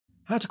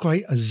How to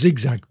create a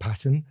zigzag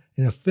pattern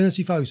in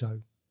Affinity Photo.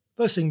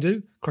 First thing to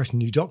do, create a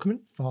new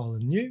document, file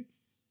and new.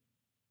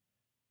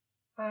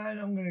 And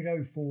I'm going to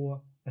go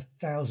for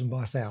 1000 by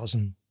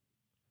 1000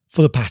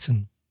 for the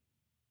pattern.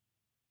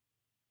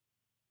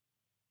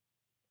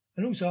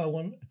 And also I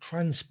want a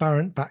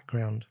transparent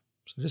background.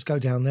 So just go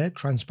down there,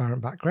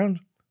 transparent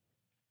background,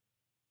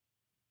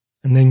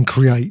 and then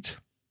create.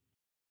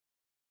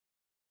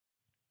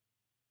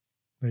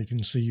 There you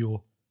can see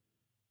your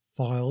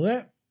file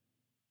there.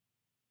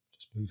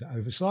 Just move that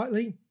over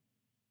slightly.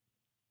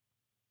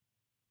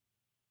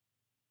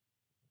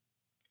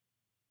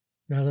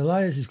 Now the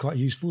layers is quite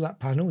useful, that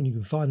panel, and you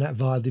can find that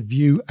via the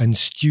View and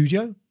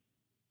Studio.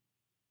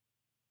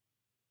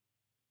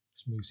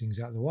 Just move things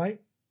out of the way.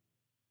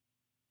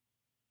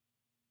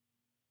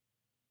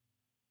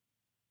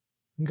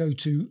 And go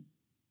to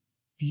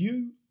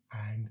View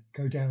and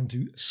go down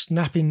to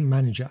Snapping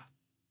Manager.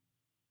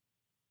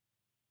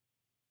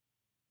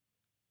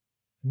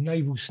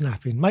 Enable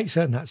snapping. Make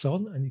certain that's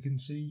on, and you can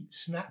see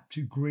snap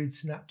to grid,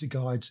 snap to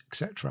guides,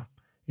 etc.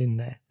 in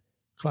there.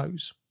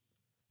 Close.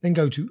 Then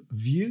go to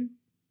View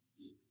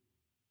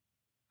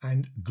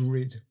and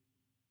Grid.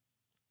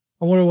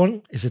 And what I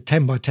want is a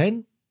 10 by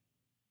 10.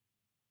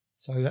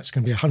 So that's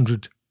going to be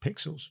 100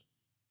 pixels.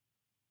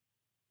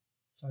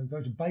 So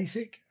go to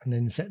Basic and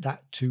then set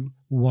that to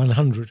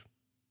 100.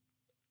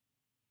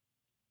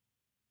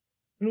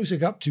 And also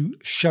go up to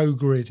Show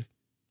Grid.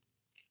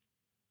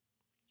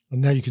 And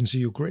now you can see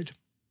your grid.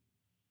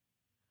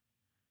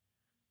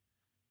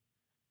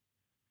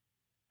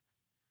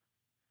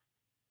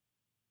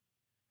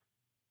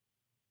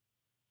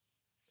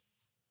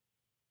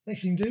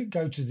 Next thing to do,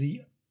 go to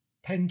the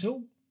pen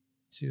tool.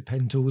 See the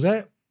pen tool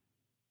there.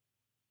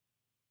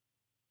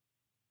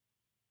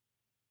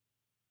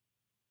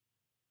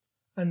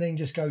 And then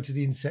just go to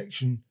the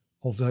intersection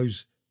of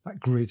that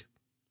grid.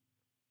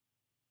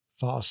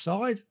 Far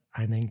side,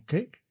 and then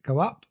click, go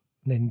up,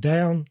 and then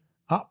down,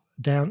 up,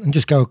 down, and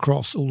just go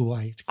across all the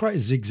way to create a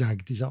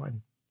zigzag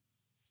design.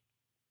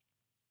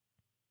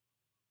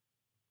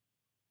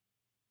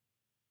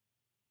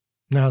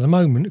 Now at the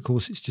moment, of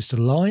course, it's just a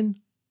line.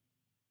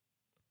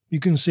 You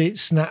can see it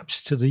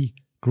snaps to the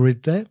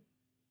grid there.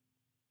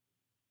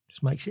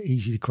 Just makes it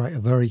easy to create a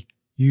very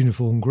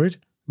uniform grid.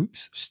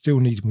 Oops, still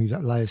need to move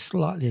that layer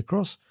slightly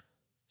across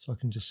so I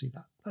can just see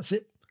that. That's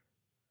it.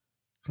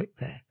 Click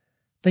there.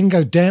 Then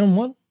go down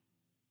one.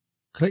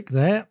 Click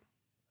there.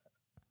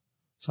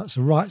 So that's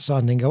the right side,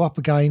 and then go up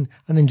again,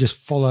 and then just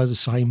follow the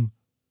same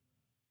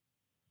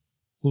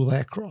all the way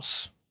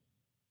across.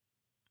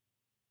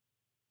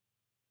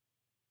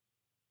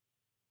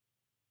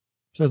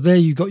 So there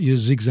you've got your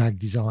zigzag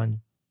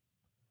design.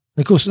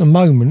 And of course, at the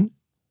moment,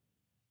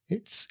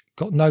 it's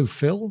got no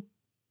fill.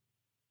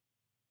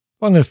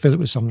 I'm going to fill it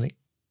with something.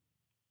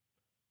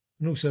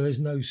 And also there's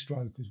no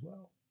stroke as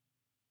well.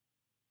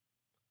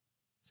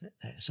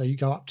 So you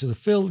go up to the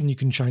fill and you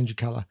can change the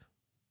colour.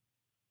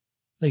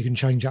 You can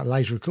change that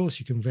later, of course.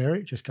 You can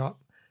vary it. Just go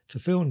up to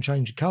fill and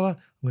change the colour.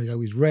 I'm going to go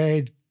with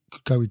red,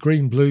 go with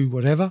green, blue,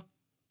 whatever.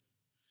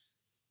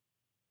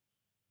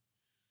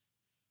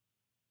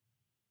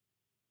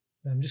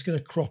 Now I'm just going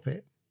to crop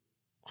it.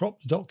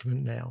 Crop the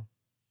document now.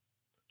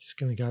 Just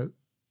going to go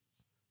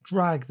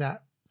drag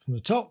that from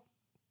the top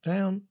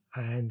down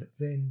and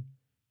then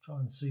try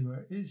and see where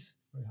it is.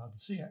 Very hard to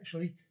see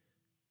actually.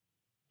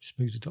 Just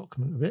move the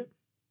document a bit.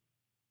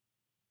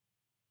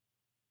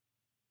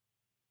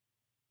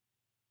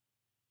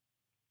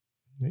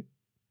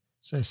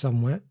 So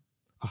somewhere.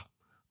 Ah,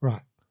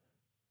 right.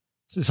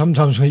 So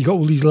sometimes when you've got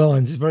all these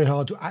lines, it's very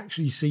hard to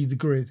actually see the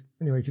grid.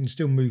 Anyway, you can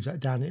still move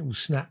that down. It will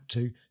snap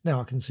to. Now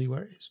I can see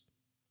where it is.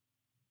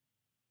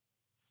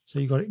 So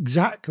you've got it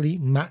exactly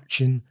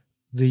matching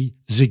the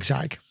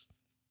zigzag.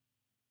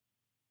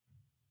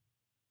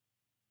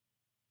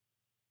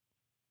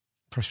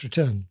 Press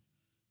return.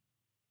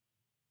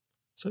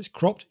 So it's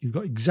cropped. You've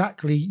got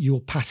exactly your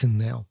pattern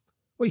now.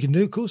 What you can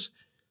do, of course,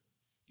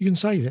 you can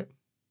save it.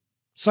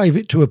 Save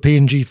it to a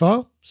PNG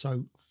file.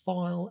 So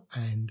File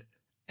and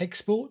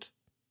Export.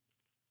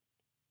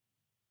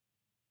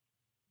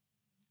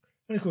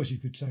 And of course you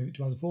could save it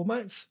to other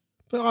formats.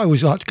 But I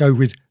always like to go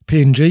with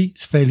PNG.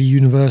 It's fairly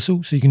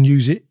universal, so you can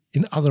use it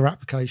in other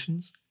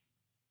applications.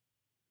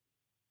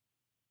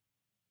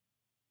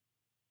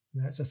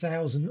 Now it's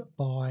 1000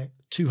 by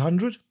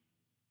 200.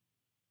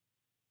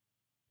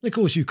 And of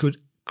course you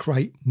could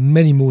create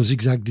many more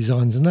zigzag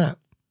designs than that.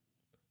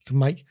 You can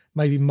make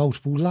maybe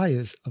multiple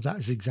layers of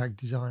that zigzag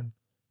design.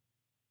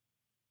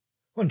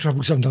 One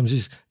trouble sometimes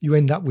is you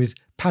end up with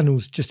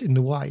panels just in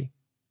the way.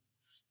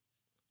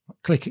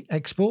 Click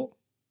Export.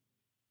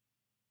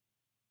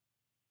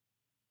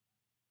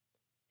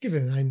 Give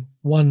it a name,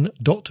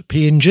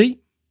 1.png.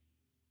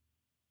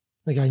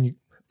 Again, you've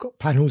got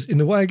panels in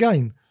the way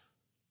again.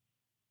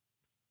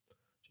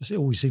 Just it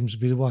always seems to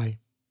be the way.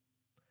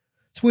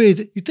 It's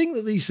weird. You'd think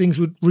that these things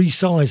would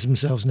resize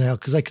themselves now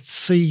because they could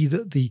see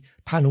that the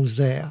panel's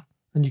there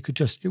and you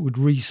could it would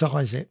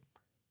resize it.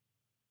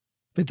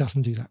 But it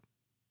doesn't do that.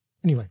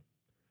 Anyway,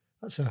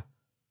 that's an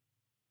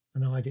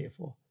idea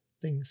for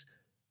things.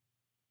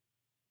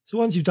 So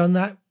once you've done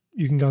that,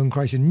 you can go and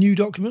create a new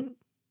document,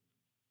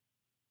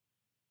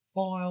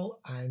 file,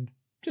 and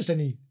just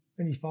any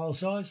file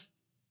size,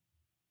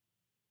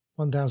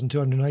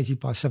 1280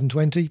 by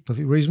 720,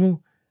 perfectly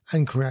reasonable,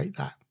 and create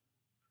that.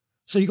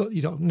 So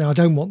now I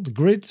don't want the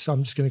grid, so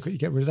I'm just going to quickly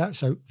get rid of that.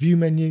 So view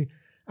menu,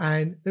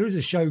 and there is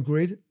a show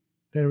grid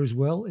there as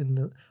well.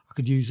 I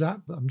could use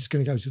that, but I'm just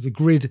going to go to the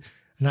grid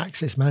and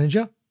access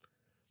manager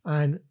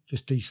and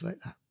just deselect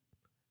that.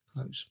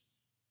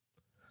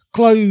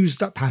 Close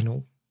that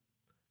panel.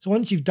 So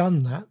once you've done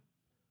that,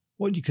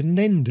 what you can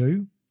then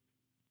do,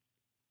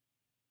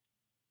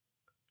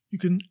 you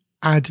can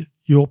add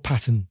your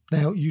pattern.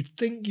 Now, you'd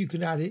think you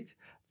could add it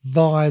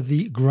via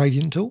the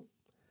gradient tool,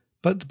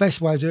 but the best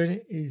way of doing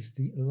it is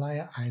the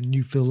layer and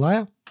new fill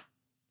layer.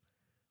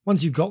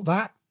 Once you've got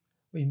that,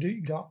 what you can do, you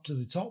can go up to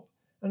the top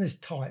and there's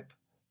type.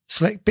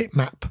 Select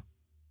bitmap.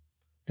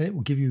 Then it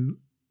will give you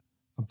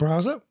a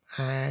browser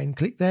and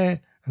click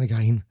there. And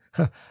again,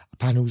 a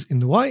panel's in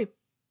the way.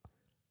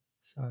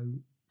 So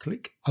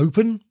click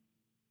open.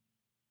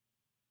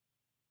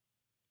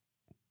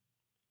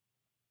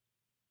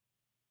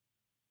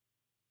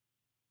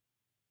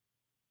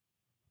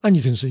 And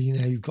you can see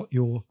now you've got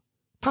your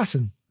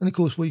pattern. And of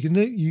course, what you can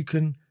do, you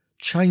can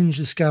change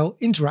the scale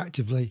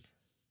interactively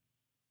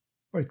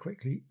very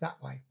quickly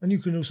that way. And you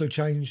can also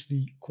change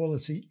the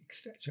quality,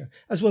 etc.,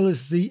 as well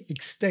as the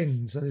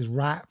extend. So there's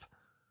wrap,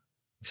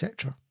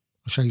 etc.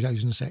 I'll show you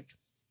those in a sec.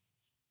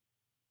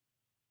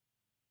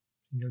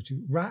 You can go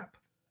to wrap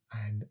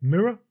and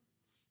mirror,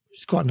 which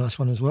is quite a nice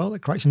one as well.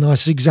 That creates a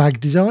nice zigzag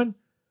design.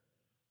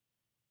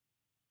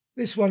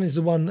 This one is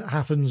the one that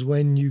happens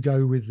when you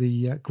go with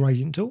the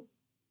gradient tool.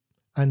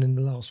 And then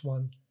the last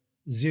one,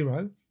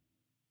 0.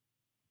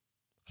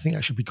 I think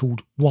that should be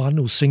called 1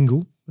 or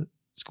single.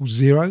 It's called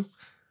 0.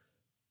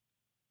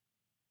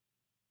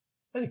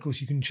 And of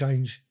course, you can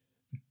change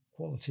the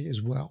quality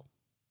as well.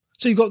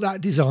 So you've got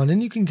that design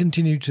and you can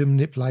continue to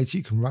manipulate it.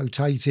 You can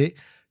rotate it,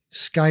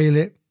 scale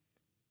it.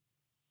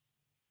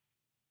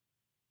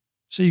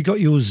 So you've got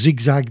your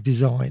zigzag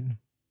design,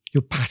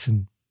 your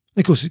pattern.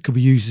 And of course, it could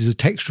be used as a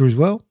texture as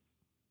well.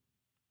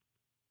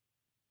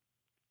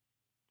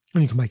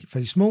 And you can make it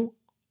fairly small.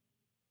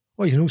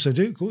 What you can also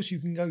do, of course, you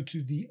can go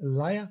to the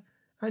layer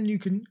and you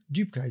can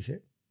duplicate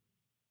it.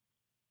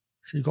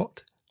 So you've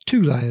got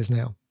 2 layers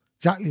now,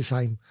 exactly the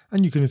same.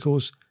 And you can, of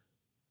course,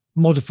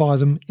 modify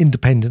them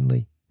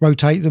independently,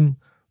 rotate them,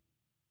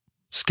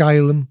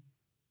 scale them,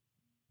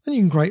 and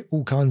you can create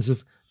all kinds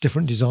of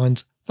different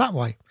designs that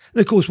way. And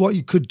of course, what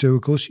you could do,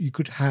 of course, you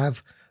could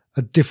have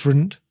a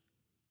different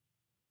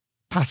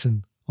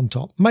pattern on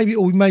top.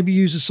 Maybe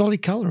use a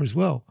solid color as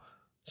well.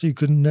 So you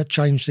can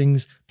change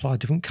things, apply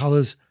different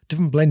colors,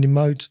 different blending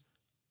modes,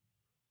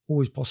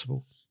 always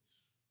possible.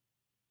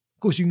 Of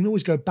course, you can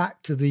always go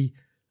back to the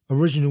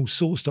original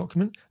source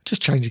document,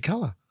 just change the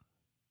color.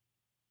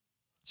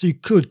 So you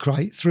could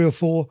create 3 or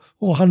 4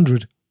 or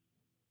 100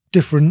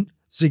 different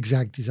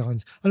zigzag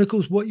designs. And of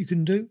course, what you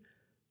can do,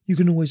 you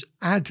can always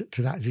add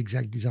to that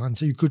zigzag design.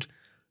 So you could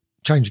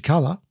change the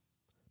color,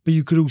 but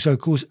you could also,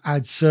 of course,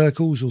 add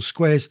circles or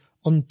squares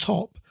on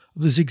top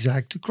of the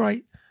zigzag to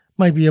create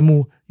maybe a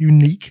more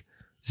unique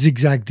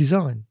zigzag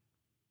design.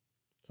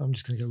 So I'm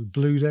just going to go with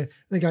blue there.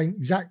 And again,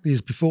 exactly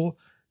as before,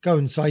 go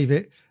and save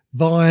it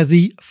via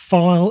the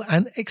file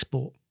and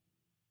export.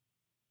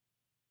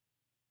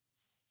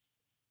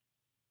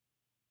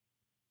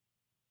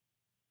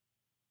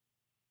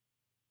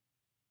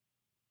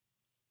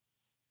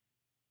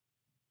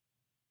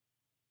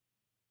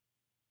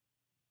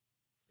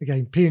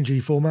 Again,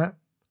 PNG format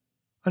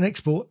and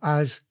export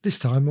as, this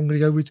time I'm going to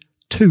go with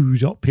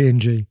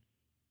 2.png.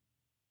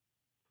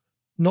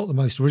 Not the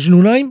most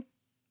original name.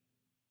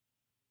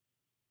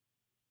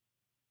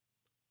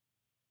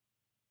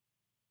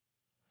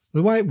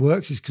 The way it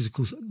works is because, of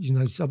course,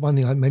 one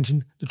thing I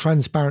mentioned, the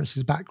transparency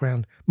of the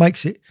background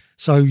makes it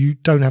so you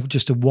don't have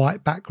just a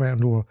white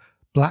background or a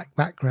black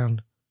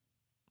background.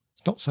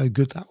 It's not so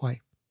good that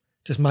way.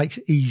 Just makes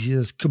it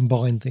easier to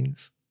combine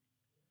things.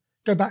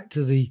 Go back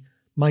to the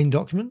main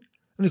document.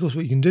 And of course,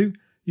 what you can do,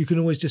 you can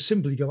always just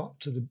simply go up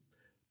to the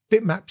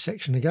bitmap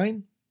section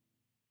again.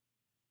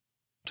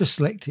 Just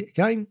select it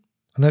again.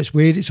 I know it's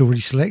weird, it's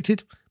already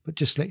selected, but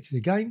just select it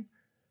again.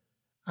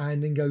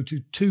 And then go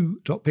to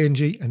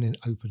 2.png and then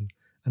open.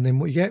 And then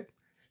what you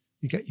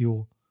get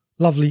your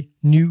lovely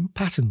new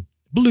pattern,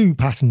 blue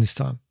pattern this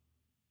time.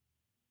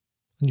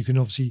 And you can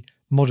obviously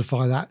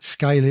modify that,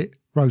 scale it,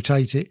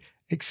 rotate it,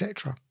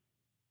 etc.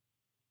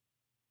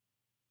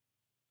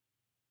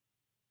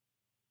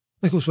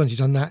 Of course, once you've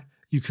done that,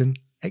 you can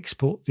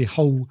export the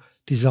whole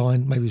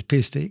design, maybe with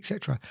PSD,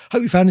 etc.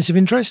 Hope you found this of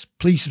interest.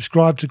 Please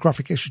subscribe to the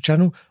Graphic Extra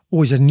channel.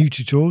 Always have new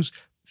tutorials,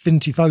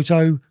 Affinity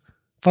Photo,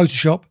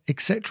 Photoshop,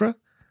 etc.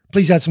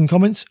 Please add some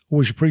comments,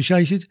 always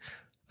appreciated.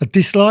 A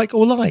dislike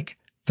or like.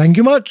 Thank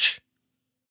you much.